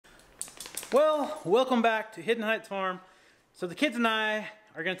Well, welcome back to Hidden Heights Farm. So the kids and I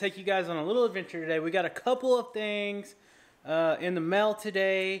are going to take you guys on a little adventure today. We got a couple of things in the mail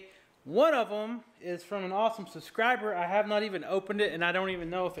today. One of them is from an awesome subscriber. I have not even opened it and I don't even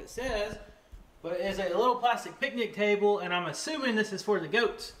know if it says, but it's a little plastic picnic table, and I'm assuming this is for the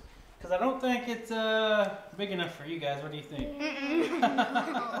goats because I don't think it's big enough for you guys. What do you think?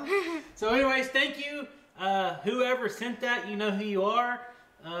 So anyways, thank you. Whoever sent that, you know who you are.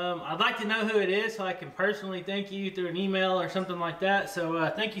 I'd like to know who it is so I can personally thank you through an email or something like that.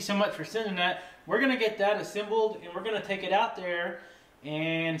 So thank you so much for sending that. We're going to get that assembled and we're going to take it out there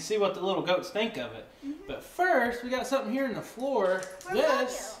and see what the little goats think of it. But first, we got something here in the floor.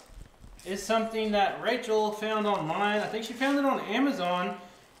 This is something that Rachel found online. I think she found it on Amazon.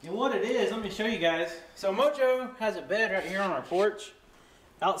 And what it is, let me show you guys. So MOJO has a bed right here on our porch.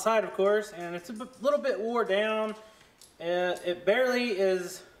 Outside, of course, and it's a little bit wore down. It barely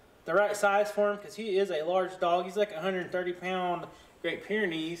is the right size for him because he is a large dog. He's like a 130-pound Great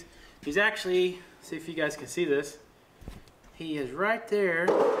Pyrenees. He's actually, see if you guys can see this. He is right there,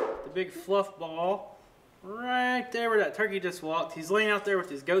 the big fluff ball, right there where that turkey just walked. He's laying out there with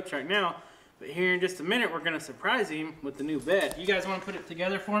his goats right now. But here in just a minute, we're gonna surprise him with the new bed. You guys want to put it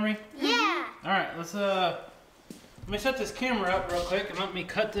together for me? Yeah. All right, let's let me set this camera up real quick and let me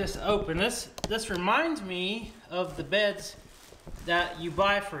cut this open. This reminds me of the beds that you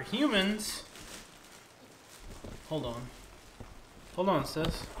buy for humans. Hold on,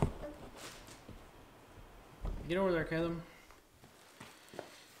 sis. Get over there, Caleb.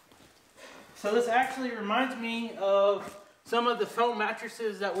 So this actually reminds me of some of the foam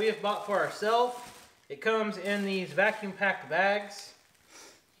mattresses that we have bought for ourselves. It comes in these vacuum packed bags.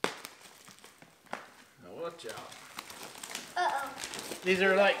 Now watch out. Uh-oh. These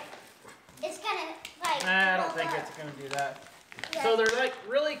are like... It's gonna, like... I don't think it's gonna do that. Yeah. So they're like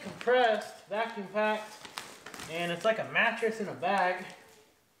really compressed, vacuum packed, and it's like a mattress in a bag.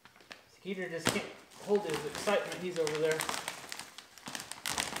 Skeeter just can't hold his excitement. He's over there.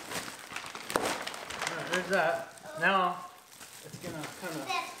 Alright, there's that. Now, it's gonna kind of...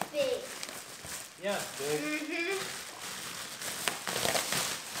 That's big. Yeah, it's big.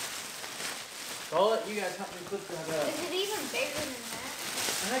 So I'll let you guys help me put that up. Is it even bigger than that?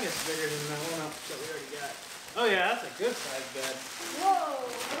 I think it's bigger than that one up that we already got. Oh yeah, that's a good size bed. Whoa.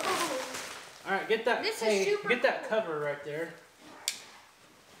 All right, get that. This is super get that cool. cover right there.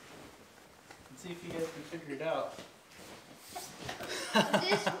 And see if you guys can figure it out. Is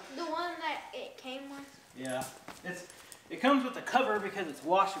this the one that it came with? Yeah, it comes with a cover because it's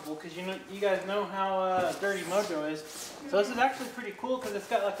washable. Because you guys know how dirty MOJO is. So this is actually pretty cool because it's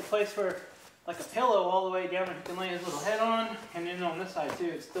got like a place for like a pillow all the way down that he can lay his little head on, and then on this side too,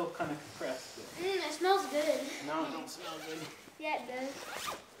 it's still kind of compressed. It smells good. No, it don't smell good. Yeah, it does.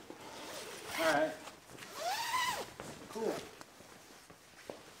 All right. Cool.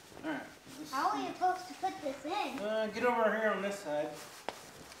 All right. How are we supposed to put this in? Get over here on this side.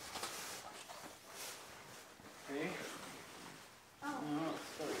 Okay. Oh.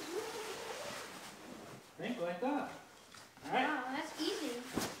 Think like that. All right. Wow, that's easy.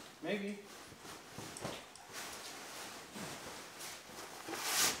 Maybe.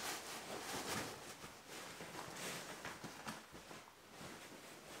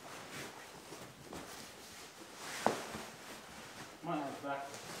 Might have it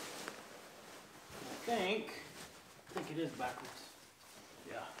backwards. I think it is backwards.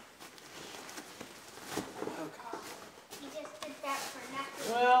 Yeah. Okay. You just did that for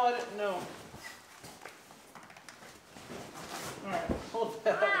nothing. Well, I didn't know. Alright, hold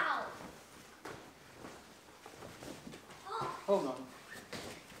that. Wow. Hold on.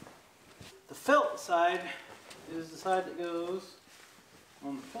 The felt side is the side that goes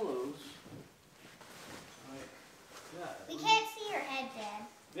on the pillows. Like that. We can't see your head, Dad.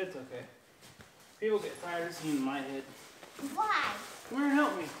 It's okay. People get tired of seeing my head. Why? Come here and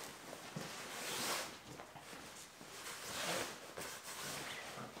help me.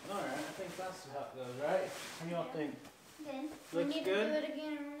 Alright, I think that's how it goes, right? What do y'all think? Good. Looks we need good? to do it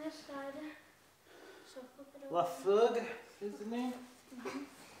again on this side. So flip it over. La Fug is the name?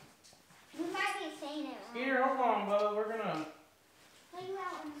 We might be saying it wrong. Here, hold on, Bo. We're gonna What do you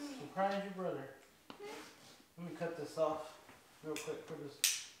want with me? surprise your brother. Let me cut this off real quick before this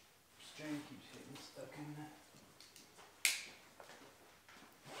string keeps getting stuck in there.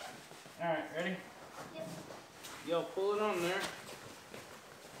 Alright, ready? Yep. Y'all pull it on there.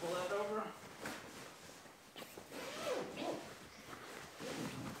 Pull that over.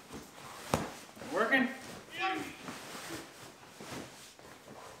 Working? Yep.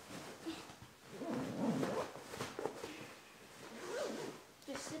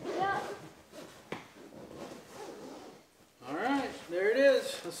 Just sit it up.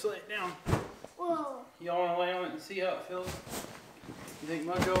 let's lay it down. Whoa. Y'all want to lay on it and see how it feels? You think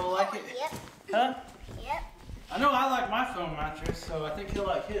Mojo will like it? Yep. Huh? Yep. I know I like my foam mattress, so I think he'll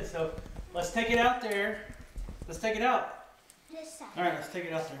like his. So let's take it out there. Let's take it out. This side. All right, let's take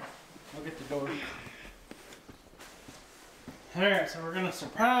it out there. We'll get the door. All right, so we're gonna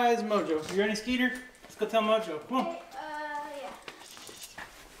surprise Mojo. You ready, Skeeter? Let's go tell Mojo. Come on. Yeah.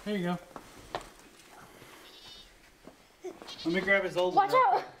 There you go. Let me grab his old Watch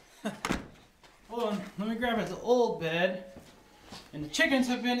out! Hold on. Let me grab his old bed. And the chickens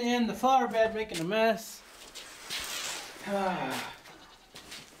have been in the flower bed making a mess. All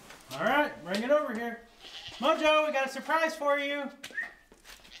right, bring it over here. Mojo, we got a surprise for you.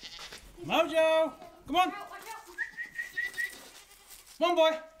 Mojo, come on. Come on,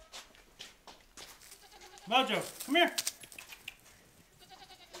 boy. Mojo, come here.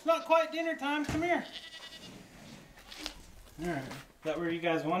 It's not quite dinner time. Come here. All right. Is that where you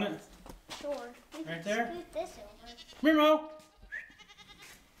guys want it? Sure. Right there? Scoot this over. Come here, Mo.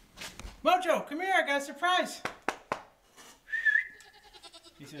 Mojo, come here. I got a surprise.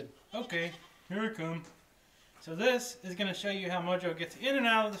 He said, okay, here I come. So this is going to show you how Mojo gets in and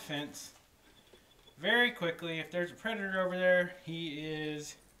out of the fence very quickly. If there's a predator over there, he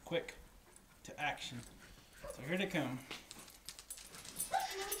is quick to action. So here they come.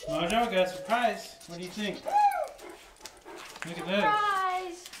 Mojo, got a surprise. What do you think? Look at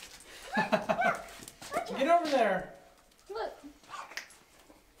Surprise! that. Get over there. Look.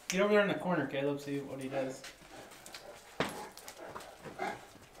 Get over there in the corner, Caleb. See what he does.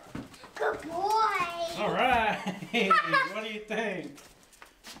 Good boy. All right. What do you think?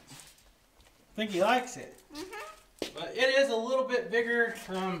 I think he likes it. But it is a little bit bigger.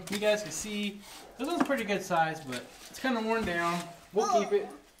 You guys can see this one's pretty good size, but it's kind of worn down. We'll keep it.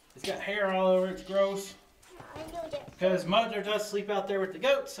 It's got hair all over. It's gross. Because Mojo does sleep out there with the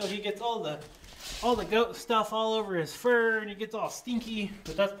goats, so he gets all the goat stuff all over his fur, and he gets all stinky.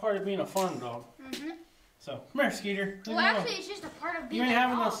 But that's part of being a farm dog. So come here, Skeeter. Well, actually, it's just a part of being You ain't a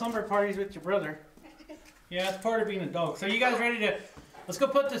having dog. those slumber parties with your brother. Yeah, it's part of being a dog. So you guys ready to? Let's go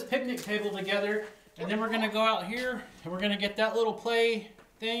put this picnic table together, and then we're gonna go out here, and we're gonna get that little play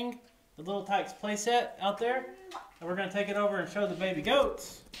thing, the Little Tykes play set out there, and we're gonna take it over and show the baby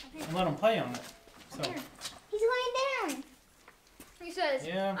goats and let them play on it. So. He's laying down. He says.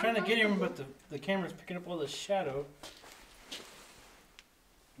 Yeah, I'm trying to get him, but the camera's picking up all the shadow.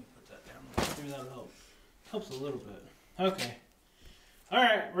 Let me put that down. Maybe that'll help. Helps a little bit. Okay.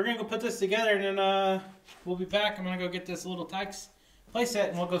 Alright, we're going to go put this together, and then we'll be back. I'm going to go get this Little Tykes playset,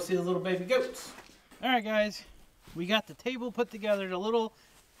 and we'll go see the little baby goats. Alright, guys. We got the table put together, the little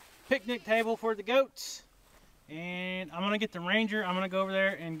picnic table for the goats. And I'm going to get the Ranger. I'm going to go over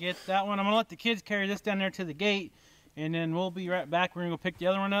there and get that one. I'm going to let the kids carry this down there to the gate. And then we'll be right back. We're going to go pick the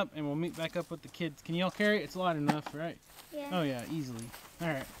other one up, and we'll meet back up with the kids. Can y'all carry it? It's light enough, right? Yeah. Oh, yeah, easily. All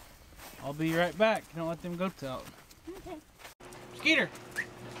right. I'll be right back. Don't let them goats out. Okay. Skeeter,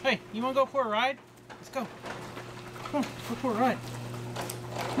 hey, you want to go for a ride? Let's go. Come on, go for a ride.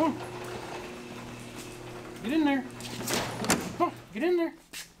 Come on. Get in there. Come on, get in there.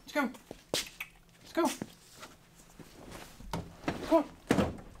 Let's go. Let's go. Come on.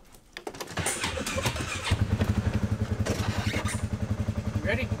 You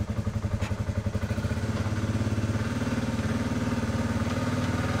ready?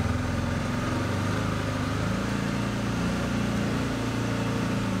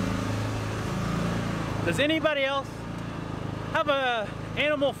 Does anybody else have a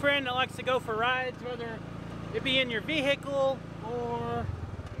animal friend that likes to go for rides, whether it be in your vehicle or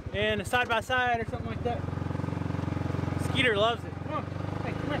in a side-by-side or something like that? Skeeter loves it. Come on.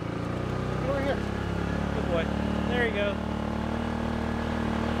 Hey, come here. Come over here. Good boy. There you go.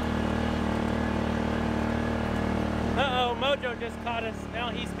 Uh-oh, Mojo just caught us. Now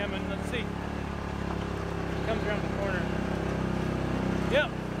he's coming. Let's see. He comes around the corner.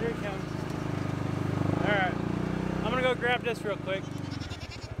 Yep, there he comes. Alright, I'm gonna go grab this real quick.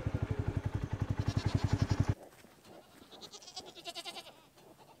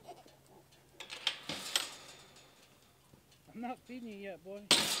 I'm not feeding you yet, boy.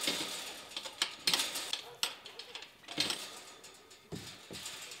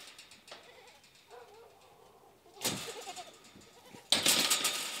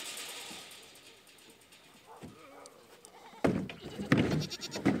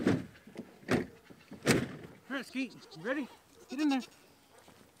 Alright, Skeet, you ready? Get in there.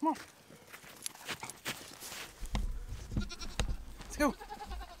 Come on. Let's go.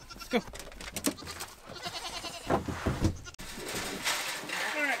 Let's go.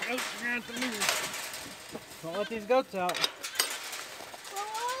 Alright, goats, you're gonna have to move. Don't let these goats out. Well,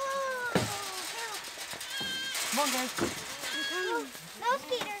 on, guys. No,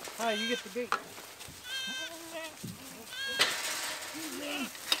 Skeeter. Hi, you get the gate.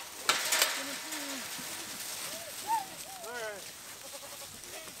 Alright.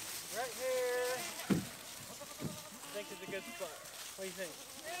 Right here. I think is a good spot. What do you think?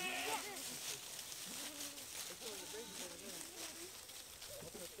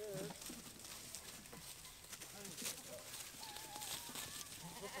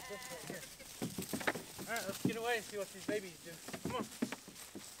 Alright, let's get away and see what these babies do. Come on.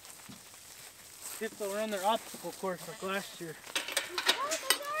 See if they'll run their obstacle course like last year. Oh,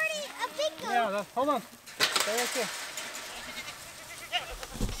 there's already a big goat. Yeah, hold on. Stay right there.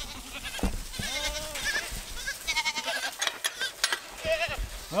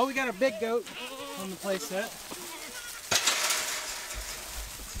 Well, we got a big goat on the play set.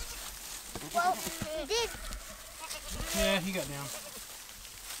 Well, he did. Yeah, he got down.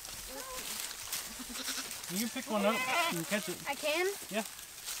 You can pick one up. You can catch it. I can? Yeah.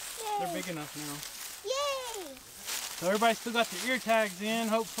 Yay. They're big enough now. Yay! So everybody still got their ear tags in,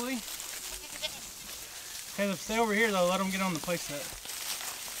 hopefully. Okay, let's stay over here though. Let them get on the play set.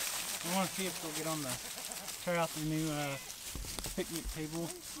 I want to see if they'll get on the, try out the new picnic table.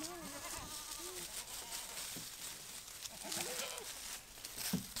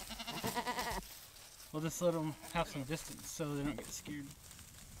 We'll just let them have some distance so they don't get scared.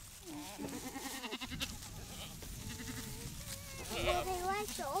 Well, they like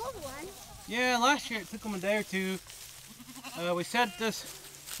the old one. Yeah, last year it took them a day or two. We set this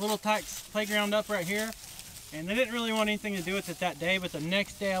little Tyke's playground up right here, and they didn't really want anything to do with it that day, but the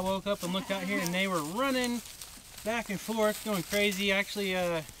next day I woke up and looked out here and they were running back and forth, going crazy. I actually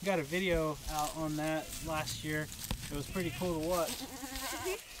got a video out on that last year. It was pretty cool to watch.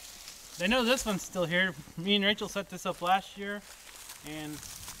 They know this one's still here. Me and Rachel set this up last year, and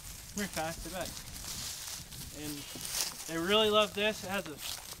we're fast back. And they really love this. It has a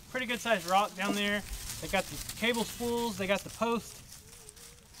pretty good sized rock down there. They got the cable spools, they got the post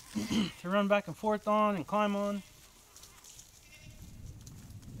to run back and forth on and climb on.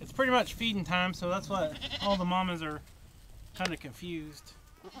 It's pretty much feeding time, so that's why all the mamas are kind of confused.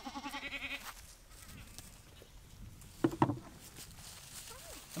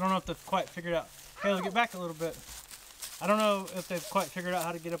 I don't know if they've quite figured out. Kayla, get back a little bit. I don't know if they've quite figured out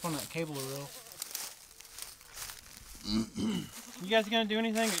how to get up on that cable reel. You guys gonna do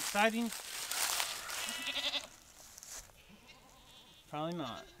anything exciting? Probably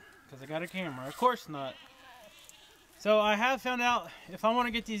not, because I got a camera. Of course not. So I have found out if I want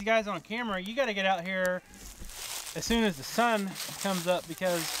to get these guys on camera, you got to get out here as soon as the sun comes up,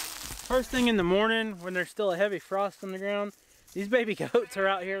 because first thing in the morning when there's still a heavy frost on the ground, these baby goats are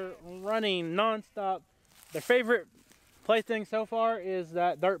out here running non-stop. Their favorite plaything so far is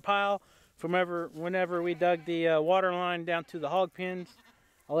that dirt pile from whenever we dug the water line down to the hog pens.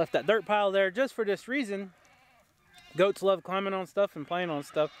 I left that dirt pile there just for this reason. Goats love climbing on stuff and playing on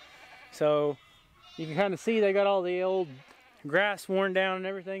stuff. So you can kind of see they got all the old grass worn down and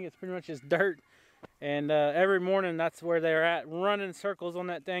everything. It's pretty much just dirt. And every morning that's where they're at, running circles on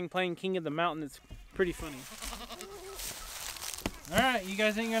that thing, playing King of the Mountain. It's pretty funny. Alright, you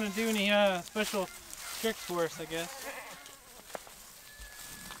guys ain't gonna do any special tricks for us, I guess.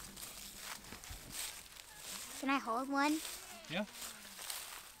 Can I hold one? Yeah.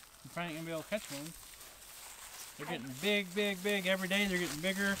 You probably ain't gonna be able to catch one. They're getting big, big, big. Every day they're getting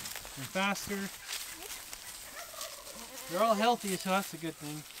bigger and faster. They're all healthy, so that's a good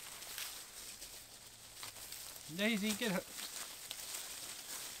thing. Daisy, get her.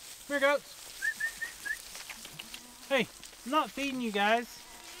 Here, goats. Hey, I'm not feeding you guys.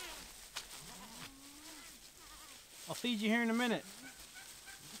 I'll feed you here in a minute.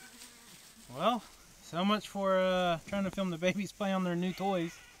 Well, so much for trying to film the babies play on their new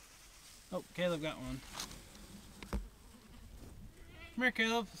toys. Oh, Caleb got one. Come here,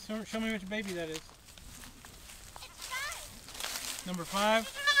 Caleb. Show me which baby that is. Number 5.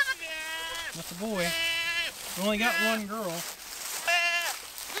 That's a boy. We only got one girl.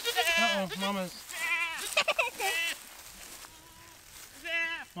 Uh-oh,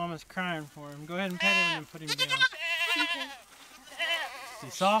 Mama's crying for him. Go ahead and pet him and then put him down. Okay. Is he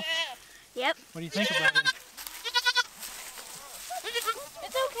soft? Yep. What do you think about him?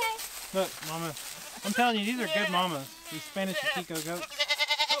 It's okay. Look, Mama. I'm telling you, these are good mamas. These Spanish Chico goats.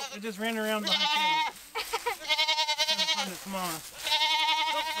 Oh, they just ran around behind Caleb. Trying to find its mama.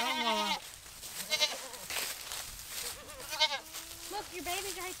 Oh, wrong mama. Look, your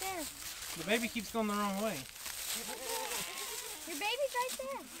baby's right there. The baby keeps going the wrong way. Your baby's right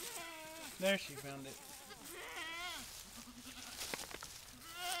there. There, she found it.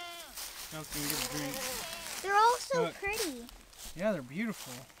 Now it's going to get a drink. They're all so Look. pretty. Yeah, they're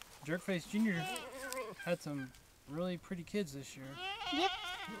beautiful. Jerkface Jr. had some really pretty kids this year. Yep.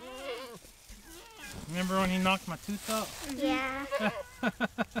 Remember when he knocked my tooth out? Yeah.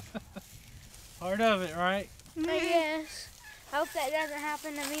 Part of it, right? Yes. I hope that doesn't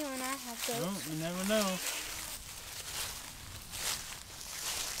happen to me when I have goats. Well, you never know.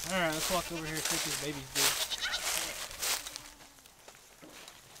 Alright, let's walk over here and see what these babies do.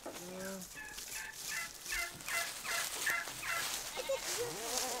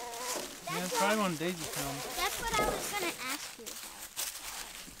 Yeah, it's probably one Daisy found. That's what I was going to ask you about.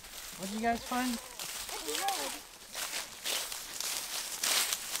 What did you guys find?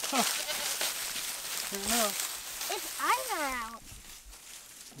 Huh. Sure enough. Its eyes are out.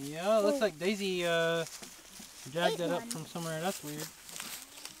 Yeah, it looks like Daisy dragged that up from somewhere. That's weird.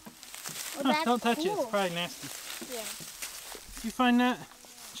 Well, Huh, that's don't touch it. cool. It's probably nasty. Yeah. You find that?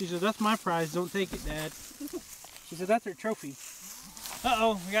 She said, that's my prize. Don't take it, Dad. She said, that's her trophy.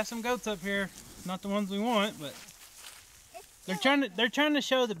 Uh-oh, we got some goats up here. Not the ones we want, but they're trying to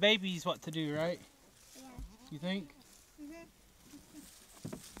show the babies what to do, right? Yeah. You think?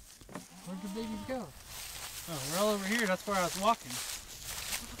 Where'd the babies go? Oh, we're all over here. That's where I was walking.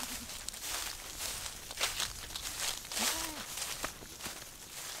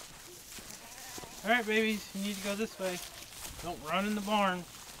 Alright, babies, you need to go this way. Don't run in the barn.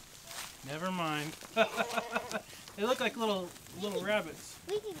 Never mind. They look like little rabbits.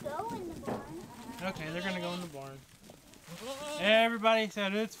 We could go in the barn. Okay, they're gonna go in the barn. Everybody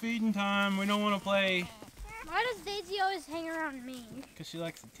said it's feeding time. We don't want to play. Why does Daisy always hang around me? Because she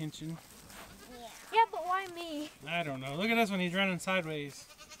likes attention. Yeah, but why me? I don't know. Look at this one. He's running sideways.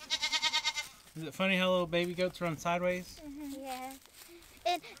 Is it funny how little baby goats run sideways? Yeah.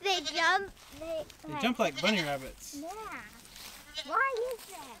 And they jump. They jump like bunny rabbits. Yeah. Why is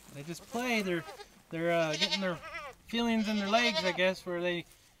that? They just play. They're getting their feelings in their legs, I guess, where they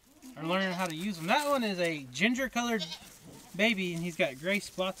are learning how to use them. That one is a ginger-colored baby, and he's got gray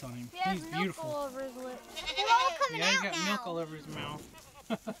spots on him. He's beautiful. All over his lips. They're all coming Yeah, out he's got now. milk all over his mouth.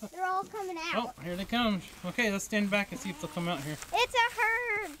 They're all coming out. Oh, here they come. Okay, let's stand back and see if they'll come out here. It's a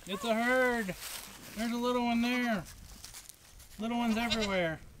herd. It's a herd. There's a little one there. Little ones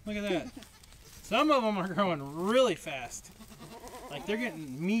everywhere. Look at that. Some of them are growing really fast. Like they're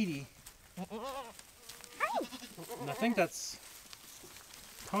getting meaty. And I think that's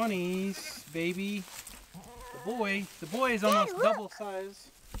Tawny's baby. The boy is almost look. double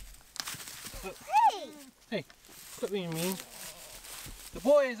size. But, Hey. hey, quit being mean. The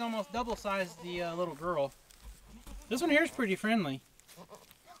boy is almost double size the little girl. This one here is pretty friendly.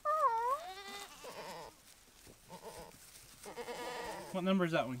 What number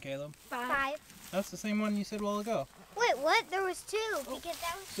is that one, Caleb? 5. That's the same one you said a while ago. Wait, what? There was 2 because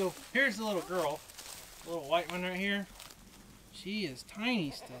that was. So here's the little girl, little white one right here. She is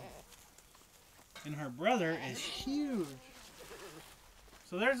tiny still, and her brother is huge.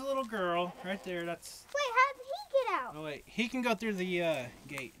 So there's a little girl right there. That's. Wait, how did he get out? Oh wait, he can go through the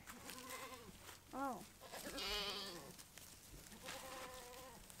gate. Oh.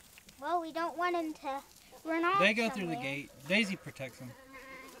 Well, we don't want him to run off. They go through the gate. Daisy protects them.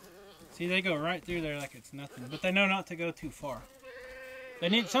 See, they go right through there like it's nothing, but they know not to go too far.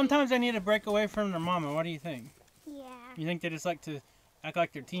 Sometimes they need to break away from their mama. What do you think? Yeah. You think they just like to act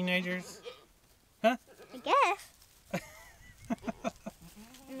like they're teenagers? Huh? I guess. I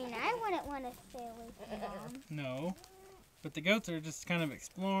mean, I wouldn't want to stay away from them. No. But the goats are just kind of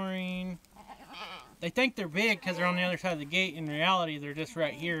exploring. They think they're big because they're on the other side of the gate. In reality, they're just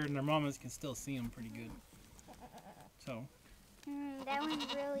right here, and their mamas can still see them pretty good. So. That one's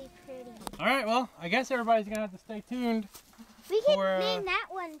really pretty. All right, well, I guess everybody's going to have to stay tuned. We can name that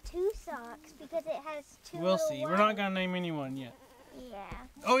one 2 Socks because it has 2 We'll see. We're not going to name anyone yet. Yeah.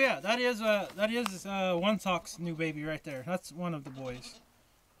 Oh, yeah, that is One Sock's new baby right there. That's one of the boys.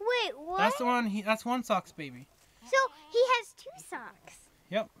 Wait, what? That's the one. That's One Sock's baby. So he has 2 socks.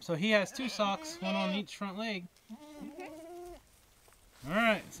 Yep. So he has 2 socks, one on each front leg. All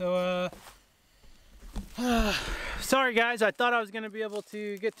right. So sorry guys, I thought I was going to be able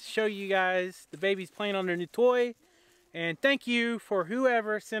to get to show you guys the babies playing on their new toy. And thank you for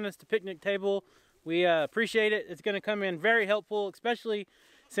whoever sent us the picnic table. We appreciate it. It's going to come in very helpful, especially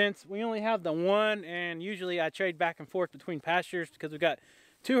since we only have the one, and usually I trade back and forth between pastures because we've got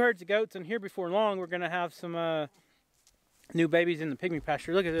 2 herds of goats, and here before long we're going to have some new babies in the pygmy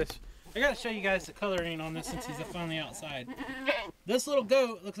pasture. Look at this. I got to show you guys the coloring on this since he's finally outside. This little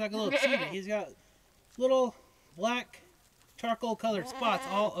goat looks like a little cheetah. He's got little black charcoal colored spots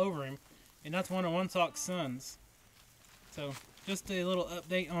all over him, and that's one of One Sock's sons. So just a little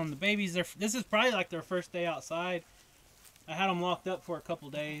update on the babies. This is probably like their first day outside. I had them locked up for a couple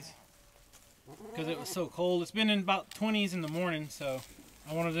days because it was so cold. It's been in about 20s in the morning, so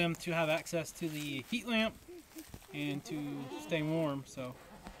I wanted them to have access to the heat lamp and to stay warm. So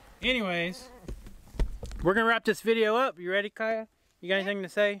anyways, we're gonna wrap this video up. You ready, Kaya? You got anything to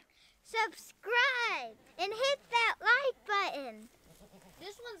say? Subscribe and hit that like button.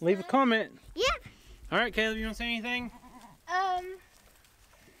 This one's Leave a comment. Yep. All right, Caleb, you want to say anything?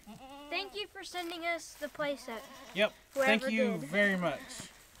 Thank you for sending us the playset. Yep. Whoever Thank you did. very much.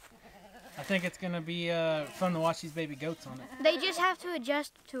 I think it's gonna be fun to watch these baby goats on it. They just have to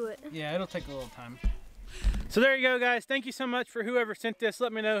adjust to it. Yeah, it'll take a little time. So there you go, guys. Thank you so much for whoever sent this.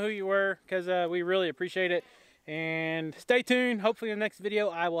 Let me know who you were, because we really appreciate it. And stay tuned. Hopefully in the next video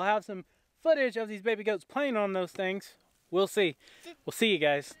I will have some footage of these baby goats playing on those things. We'll see. We'll see you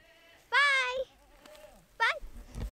guys.